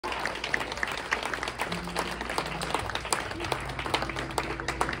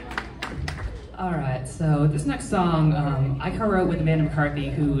Alright, so this next song I co-wrote with Amanda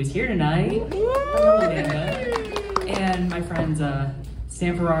McCarthy, who is here tonight. Hello, Amanda. And my friends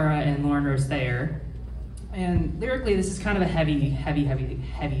Sam Ferrara and Lauren Rose Thayer. And lyrically, this is kind of a heavy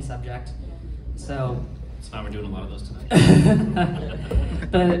subject. So that's why we're doing a lot of those tonight.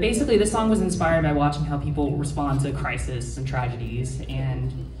 But basically, this song was inspired by watching how people respond to crisis and tragedies.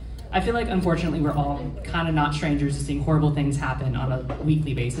 And I feel like, unfortunately, we're all kind of not strangers to seeing horrible things happen on a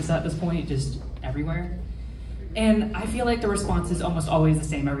weekly basis at this point, just everywhere. And I feel like the response is almost always the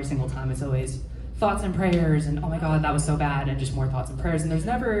same every single time. It's always thoughts and prayers, and oh my God, that was so bad, and just more thoughts and prayers. And there's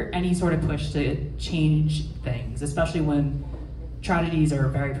never any sort of push to change things, especially when tragedies are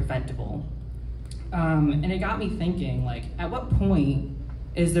very preventable. And it got me thinking, like, at what point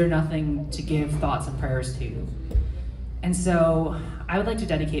is there nothing to give thoughts and prayers to? And so I would like to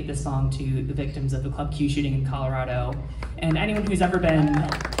dedicate this song to the victims of the Club Q shooting in Colorado, and anyone who's ever been,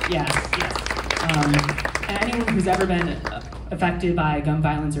 and anyone who's ever been affected by gun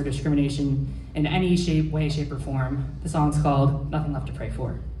violence or discrimination in any shape, way, shape, or form. The song's called Nothing Left to Pray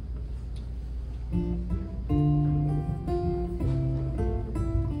For.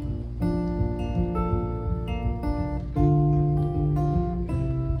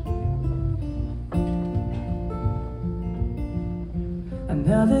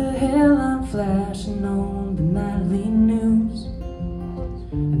 Another headline flashing on the nightly news.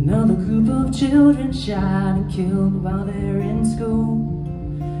 Another group of children shot and killed while they're in school.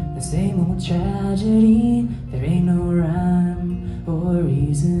 The same old tragedy, there ain't no rhyme or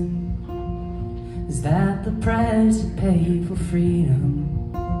reason. Is that the price you pay for freedom?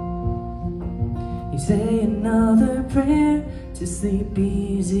 You say another prayer to sleep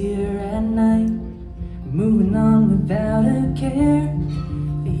easier at night, moving on without a care.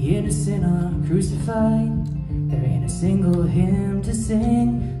 The innocent are crucified. There ain't a single hymn to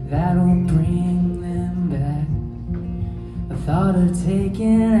sing that'll bring them back. The thought of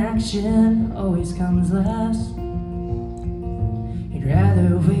taking action always comes last. You'd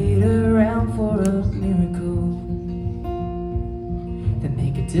rather wait around for a miracle than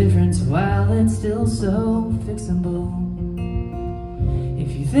make a difference while it's still so fixable.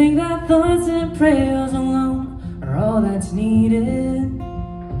 If you think that thoughts and prayers alone are all that's needed,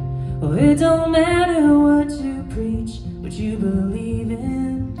 well, it don't matter what you preach, what you believe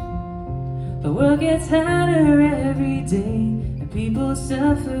in. The world gets harder every day, and people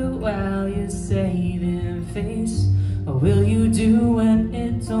suffer while you save and face. What will you do when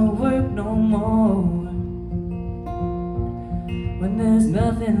it don't work no more? When there's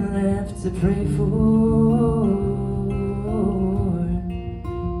nothing left to pray for?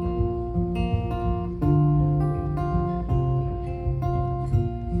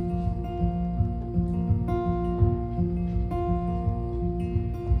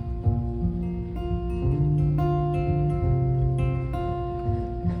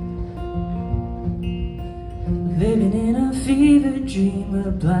 Living in a fever dream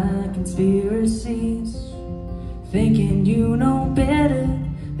of blind conspiracies, thinking you know better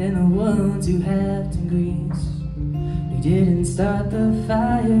than the ones who have degrees. We didn't start the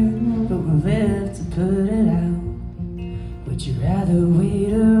fire, but we're left to put it out. Would you rather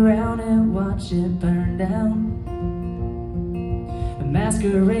wait around and watch it burn down? A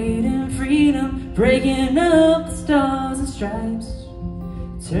masquerade in freedom, breaking up the stars and stripes.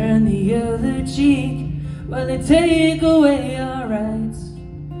 Turn the other cheek while they take away our rights.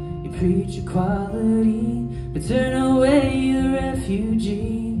 You preach equality, but turn away the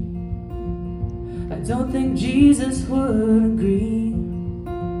refugee. I don't think Jesus would agree.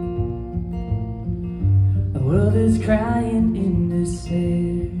 The world is crying in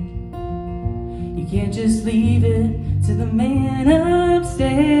despair. You can't just leave it to the man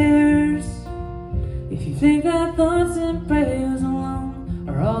upstairs. If you think that thoughts and prayers alone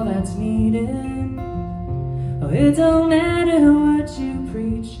are all that's needed, oh, it don't matter what you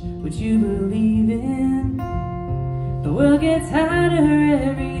preach, what you believe in. The world gets harder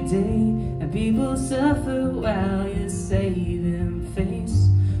every day, and people suffer while you save and face.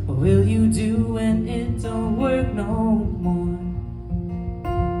 What will you do when it don't work no more?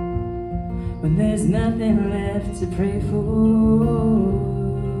 When there's nothing left to pray for?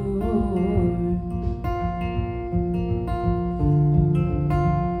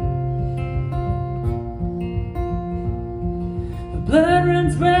 Blood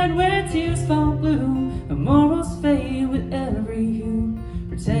runs red where tears fall blue, and morals fade with every hue.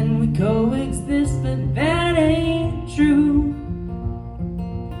 Pretend we coexist, but that ain't true.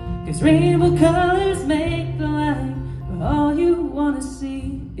 'Cause rainbow colors make the light, but all you wanna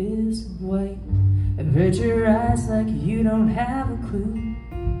see is white. Avert your eyes like you don't have a clue.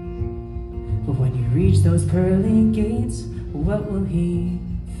 But when you reach those pearly gates, what will he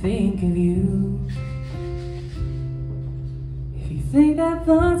think of you? If you think that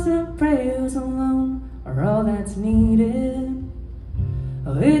thoughts and prayers alone are all that's needed,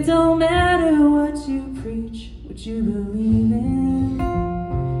 oh, it don't matter what you preach, what you believe in.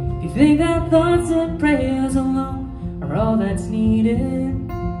 If you think that thoughts and prayers alone are all that's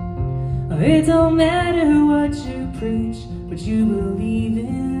needed, oh, it don't matter what you preach, what you believe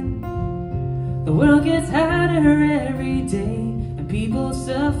in. The world gets harder every day, and people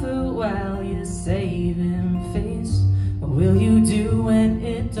suffer while you're saving face. What will you do when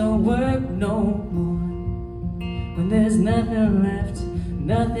it don't work no more? When there's nothing left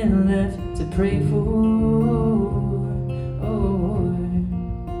to pray for?